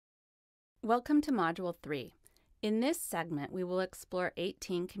Welcome to Module 3. In this segment, we will explore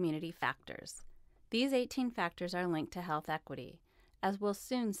 18 community factors. These 18 factors are linked to health equity. As we'll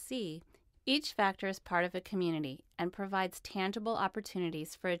soon see, each factor is part of a community and provides tangible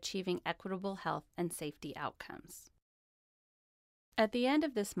opportunities for achieving equitable health and safety outcomes. At the end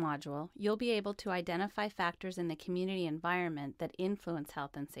of this module, you'll be able to identify factors in the community environment that influence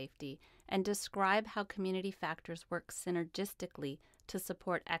health and safety and describe how community factors work synergistically to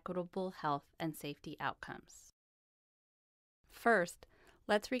support equitable health and safety outcomes. First,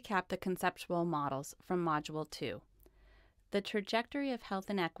 let's recap the conceptual models from Module 2. The trajectory of health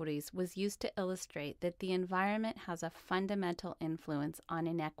inequities was used to illustrate that the environment has a fundamental influence on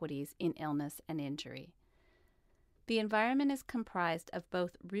inequities in illness and injury. The environment is comprised of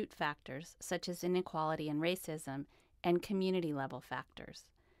both root factors, such as inequality and racism, and community-level factors.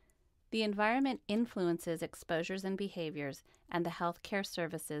 The environment influences exposures and behaviors and the healthcare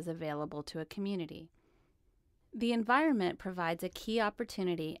services available to a community. The environment provides a key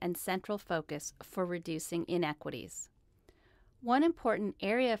opportunity and central focus for reducing inequities. One important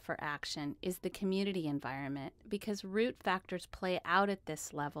area for action is the community environment because root factors play out at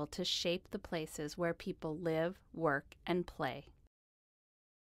this level to shape the places where people live, work, and play.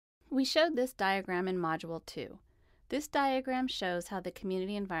 We showed this diagram in Module 2. This diagram shows how the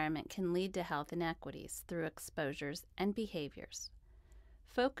community environment can lead to health inequities through exposures and behaviors.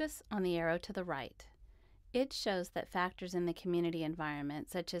 Focus on the arrow to the right. It shows that factors in the community environment,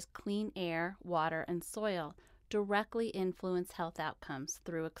 such as clean air, water, and soil, directly influence health outcomes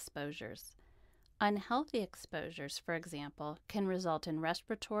through exposures. Unhealthy exposures, for example, can result in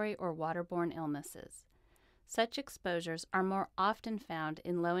respiratory or waterborne illnesses. Such exposures are more often found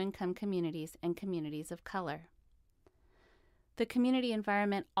in low-income communities and communities of color. The community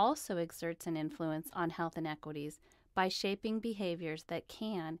environment also exerts an influence on health inequities by shaping behaviors that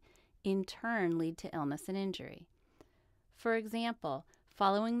can, in turn, lead to illness and injury. For example,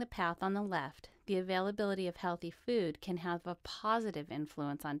 following the path on the left, the availability of healthy food can have a positive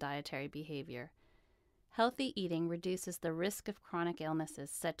influence on dietary behavior. Healthy eating reduces the risk of chronic illnesses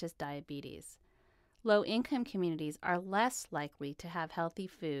such as diabetes. Low-income communities are less likely to have healthy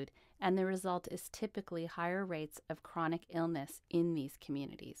food, and the result is typically higher rates of chronic illness in these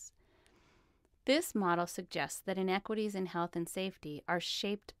communities. This model suggests that inequities in health and safety are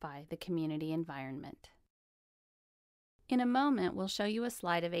shaped by the community environment. In a moment, we'll show you a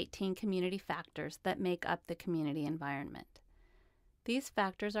slide of 18 community factors that make up the community environment. These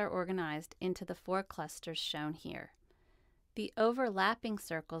factors are organized into the 4 clusters shown here. The overlapping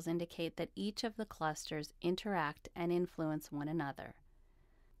circles indicate that each of the clusters interact and influence one another.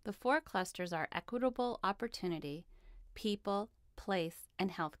 The 4 clusters are equitable opportunity, people, place,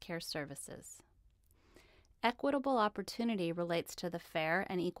 and healthcare services. Equitable opportunity relates to the fair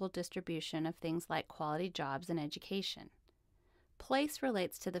and equal distribution of things like quality jobs and education. Place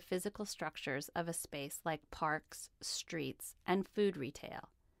relates to the physical structures of a space like parks, streets, and food retail.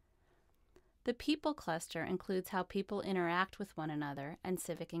 The people cluster includes how people interact with one another and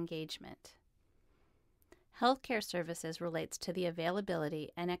civic engagement. Healthcare services relates to the availability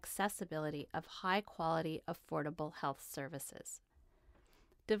and accessibility of high-quality, affordable health services.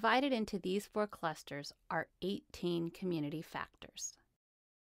 Divided into these 4 clusters are 18 community factors.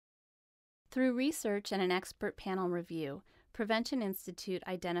 Through research and an expert panel review, Prevention Institute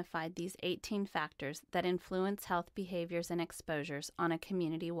identified these 18 factors that influence health behaviors and exposures on a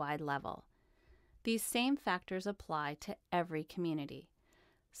community-wide level. These same factors apply to every community.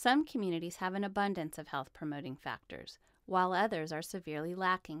 Some communities have an abundance of health-promoting factors, while others are severely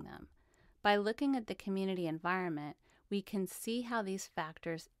lacking them. By looking at the community environment, we can see how these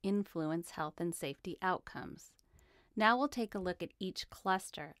factors influence health and safety outcomes. Now we'll take a look at each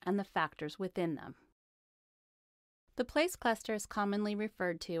cluster and the factors within them. The place cluster is commonly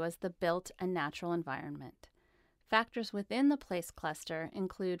referred to as the built and natural environment. Factors within the place cluster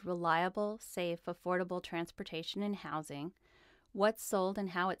include reliable, safe, affordable transportation and housing, what's sold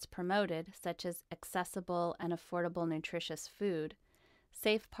and how it's promoted, such as accessible and affordable nutritious food,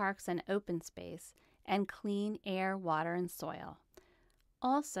 safe parks and open space, and clean air, water, and soil.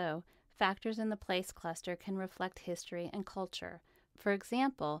 Also, factors in the place cluster can reflect history and culture. For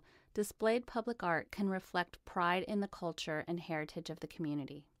example, displayed public art can reflect pride in the culture and heritage of the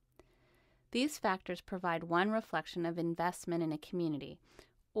community. These factors provide one reflection of investment in a community,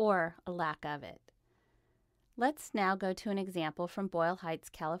 or a lack of it. Let's now go to an example from Boyle Heights,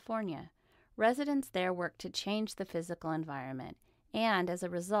 California. Residents there worked to change the physical environment, and as a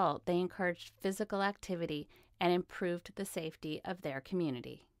result, they encouraged physical activity and improved the safety of their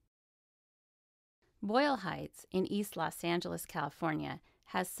community. Boyle Heights in East Los Angeles, California,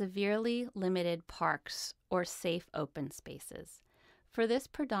 has severely limited parks or safe open spaces. For this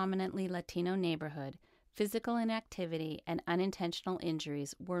predominantly Latino neighborhood, physical inactivity and unintentional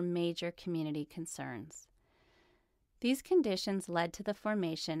injuries were major community concerns. These conditions led to the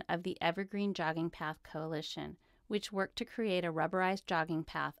formation of the Evergreen Jogging Path Coalition, which worked to create a rubberized jogging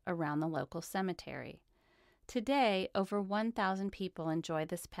path around the local cemetery. Today, over 1,000 people enjoy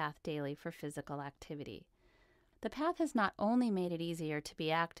this path daily for physical activity. The path has not only made it easier to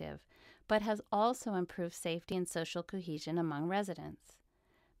be active, but has also improved safety and social cohesion among residents.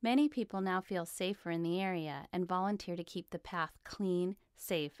 Many people now feel safer in the area and volunteer to keep the path clean,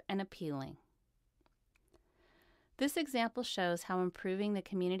 safe, and appealing. This example shows how improving the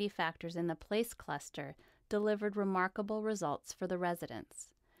community factors in the place cluster delivered remarkable results for the residents.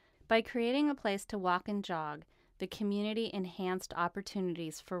 By creating a place to walk and jog, the community enhanced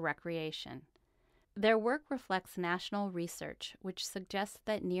opportunities for recreation. Their work reflects national research, which suggests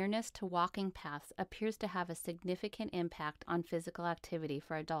that nearness to walking paths appears to have a significant impact on physical activity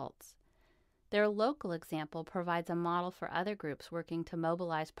for adults. Their local example provides a model for other groups working to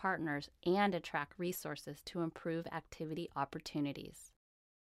mobilize partners and attract resources to improve activity opportunities.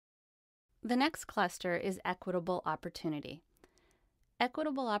 The next cluster is equitable opportunity.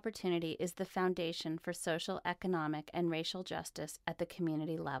 Equitable opportunity is the foundation for social, economic, and racial justice at the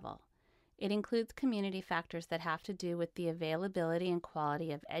community level. It includes community factors that have to do with the availability and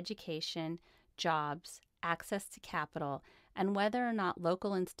quality of education, jobs, access to capital, and whether or not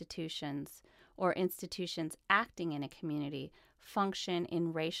local institutions or institutions acting in a community function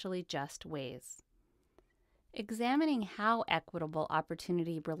in racially just ways. Examining how equitable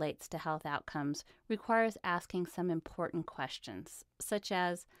opportunity relates to health outcomes requires asking some important questions, such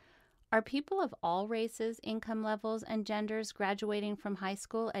as, are people of all races, income levels, and genders graduating from high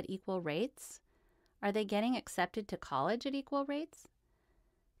school at equal rates? Are they getting accepted to college at equal rates?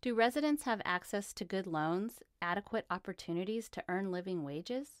 Do residents have access to good loans, adequate opportunities to earn living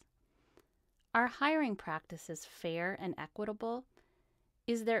wages? Are hiring practices fair and equitable?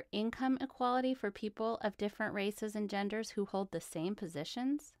 Is there income equality for people of different races and genders who hold the same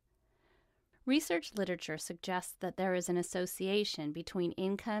positions? Research literature suggests that there is an association between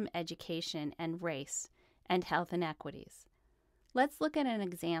income, education, and race, and health inequities. Let's look at an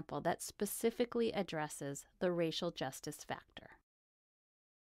example that specifically addresses the racial justice factor.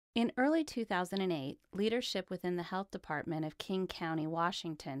 In early 2008, leadership within the Health Department of King County,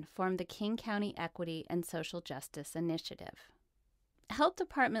 Washington, formed the King County Equity and Social Justice Initiative. Health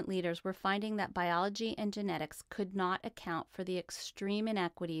department leaders were finding that biology and genetics could not account for the extreme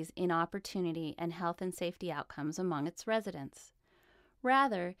inequities in opportunity and health and safety outcomes among its residents.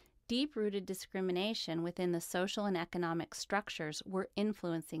 Rather, deep-rooted discrimination within the social and economic structures were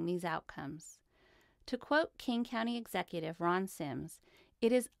influencing these outcomes. To quote King County Executive Ron Sims,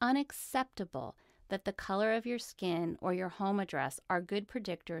 "It is unacceptable that the color of your skin or your home address are good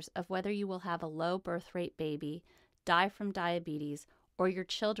predictors of whether you will have a low birth rate baby, die from diabetes, or your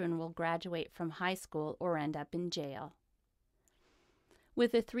children will graduate from high school or end up in jail."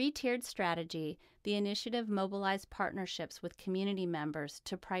 With a three-tiered strategy, the initiative mobilized partnerships with community members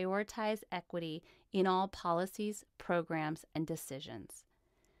to prioritize equity in all policies, programs, and decisions.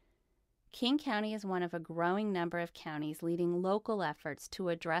 King County is one of a growing number of counties leading local efforts to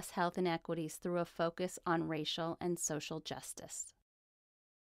address health inequities through a focus on racial and social justice.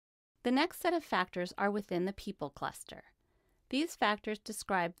 The next set of factors are within the people cluster. These factors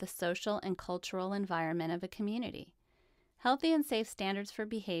describe the social and cultural environment of a community. Healthy and safe standards for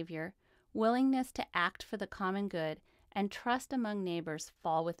behavior, willingness to act for the common good, and trust among neighbors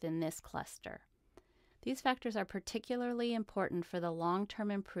fall within this cluster. These factors are particularly important for the long-term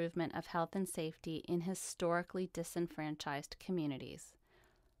improvement of health and safety in historically disenfranchised communities.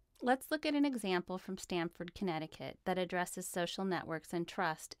 Let's look at an example from Stamford, Connecticut that addresses social networks and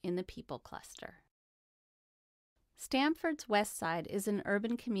trust in the people cluster. Stamford's west side is an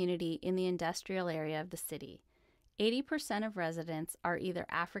urban community in the industrial area of the city. 80% of residents are either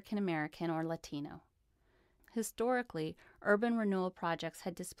African American or Latino. Historically, urban renewal projects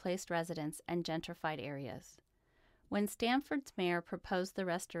had displaced residents and gentrified areas. When Stamford's mayor proposed the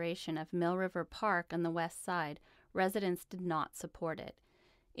restoration of Mill River Park on the west side, residents did not support it.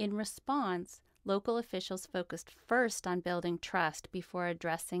 In response, local officials focused first on building trust before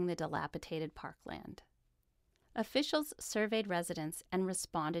addressing the dilapidated parkland. Officials surveyed residents and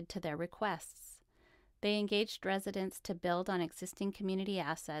responded to their requests. They engaged residents to build on existing community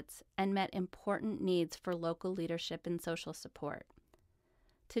assets and met important needs for local leadership and social support.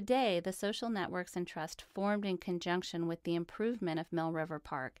 Today, the social networks and trust formed in conjunction with the improvement of Mill River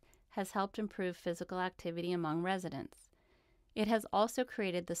Park has helped improve physical activity among residents. It has also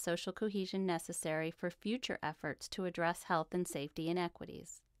created the social cohesion necessary for future efforts to address health and safety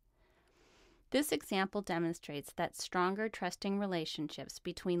inequities. This example demonstrates that stronger, trusting relationships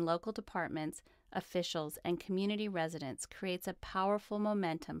between local departments, officials, and community residents creates a powerful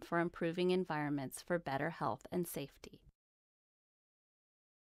momentum for improving environments for better health and safety.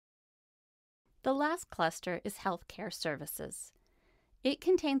 The last cluster is healthcare services. It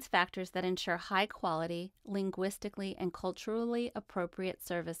contains factors that ensure high quality, linguistically and culturally appropriate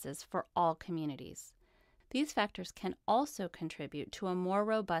services for all communities. These factors can also contribute to a more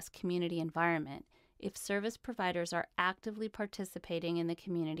robust community environment if service providers are actively participating in the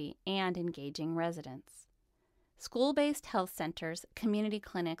community and engaging residents. School-based health centers, community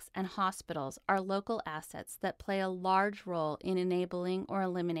clinics, and hospitals are local assets that play a large role in enabling or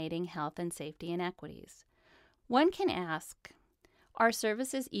eliminating health and safety inequities. One can ask, are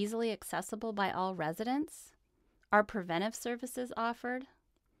services easily accessible by all residents? Are preventive services offered?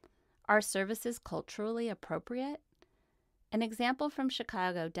 Are services culturally appropriate? An example from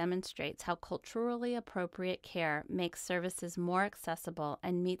Chicago demonstrates how culturally appropriate care makes services more accessible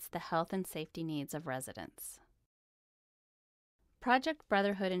and meets the health and safety needs of residents. Project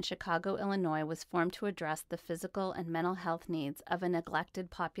Brotherhood in Chicago, Illinois was formed to address the physical and mental health needs of a neglected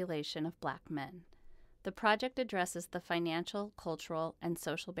population of Black men. The project addresses the financial, cultural, and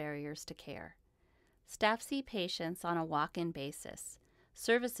social barriers to care. Staff see patients on a walk-in basis.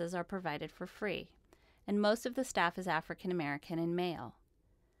 Services are provided for free, and most of the staff is African American and male.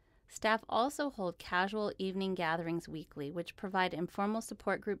 Staff also hold casual evening gatherings weekly, which provide informal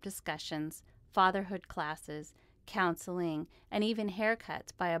support group discussions, fatherhood classes, counseling, and even haircuts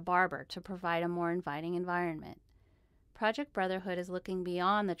by a barber to provide a more inviting environment. Project Brotherhood is looking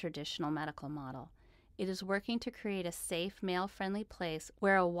beyond the traditional medical model. It is working to create a safe, male-friendly place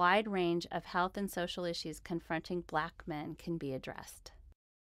where a wide range of health and social issues confronting Black men can be addressed.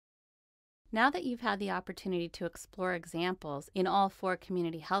 Now that you've had the opportunity to explore examples in all 4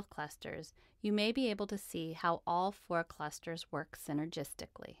 community health clusters, you may be able to see how all 4 clusters work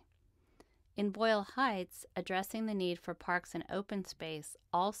synergistically. In Boyle Heights, addressing the need for parks and open space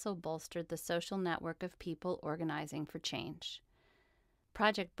also bolstered the social network of people organizing for change.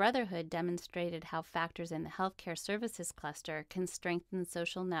 Project Brotherhood demonstrated how factors in the healthcare services cluster can strengthen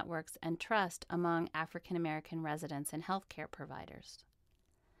social networks and trust among African American residents and healthcare providers.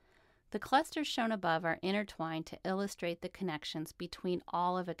 The clusters shown above are intertwined to illustrate the connections between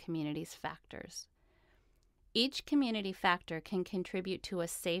all of a community's factors. Each community factor can contribute to a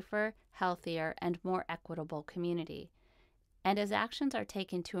safer, healthier, and more equitable community. And as actions are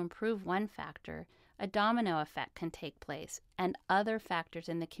taken to improve one factor, a domino effect can take place, and other factors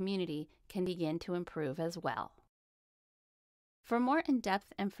in the community can begin to improve as well. For more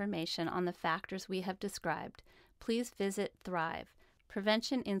in-depth information on the factors we have described, please visit Thrive,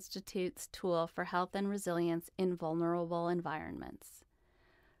 Prevention Institute's tool for health and resilience in vulnerable environments.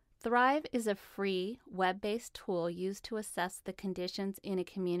 Thrive is a free, web-based tool used to assess the conditions in a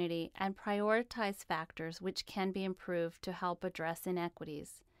community and prioritize factors which can be improved to help address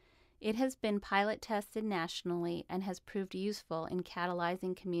inequities. It has been pilot tested nationally and has proved useful in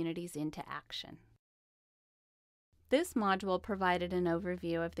catalyzing communities into action. This module provided an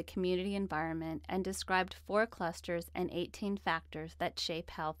overview of the community environment and described 4 clusters and 18 factors that shape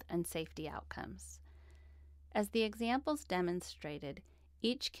health and safety outcomes. As the examples demonstrated,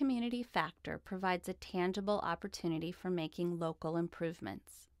 each community factor provides a tangible opportunity for making local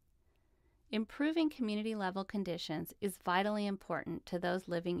improvements. Improving community-level conditions is vitally important to those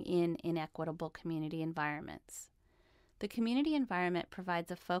living in inequitable community environments. The community environment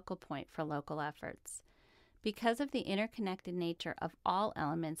provides a focal point for local efforts. Because of the interconnected nature of all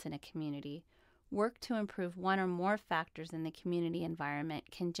elements in a community, work to improve one or more factors in the community environment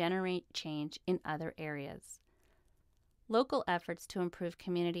can generate change in other areas. Local efforts to improve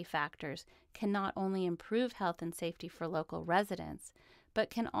community factors can not only improve health and safety for local residents, but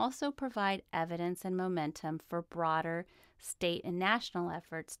can also provide evidence and momentum for broader state and national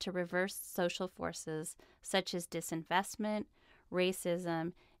efforts to reverse social forces such as disinvestment,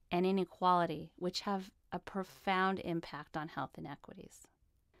 racism, and inequality, which have a profound impact on health inequities.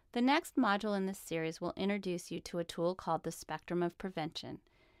 The next module in this series will introduce you to a tool called the Spectrum of Prevention.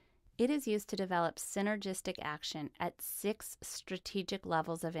 It is used to develop synergistic action at 6 strategic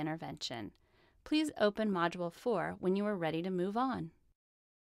levels of intervention. Please open Module 4 when you are ready to move on.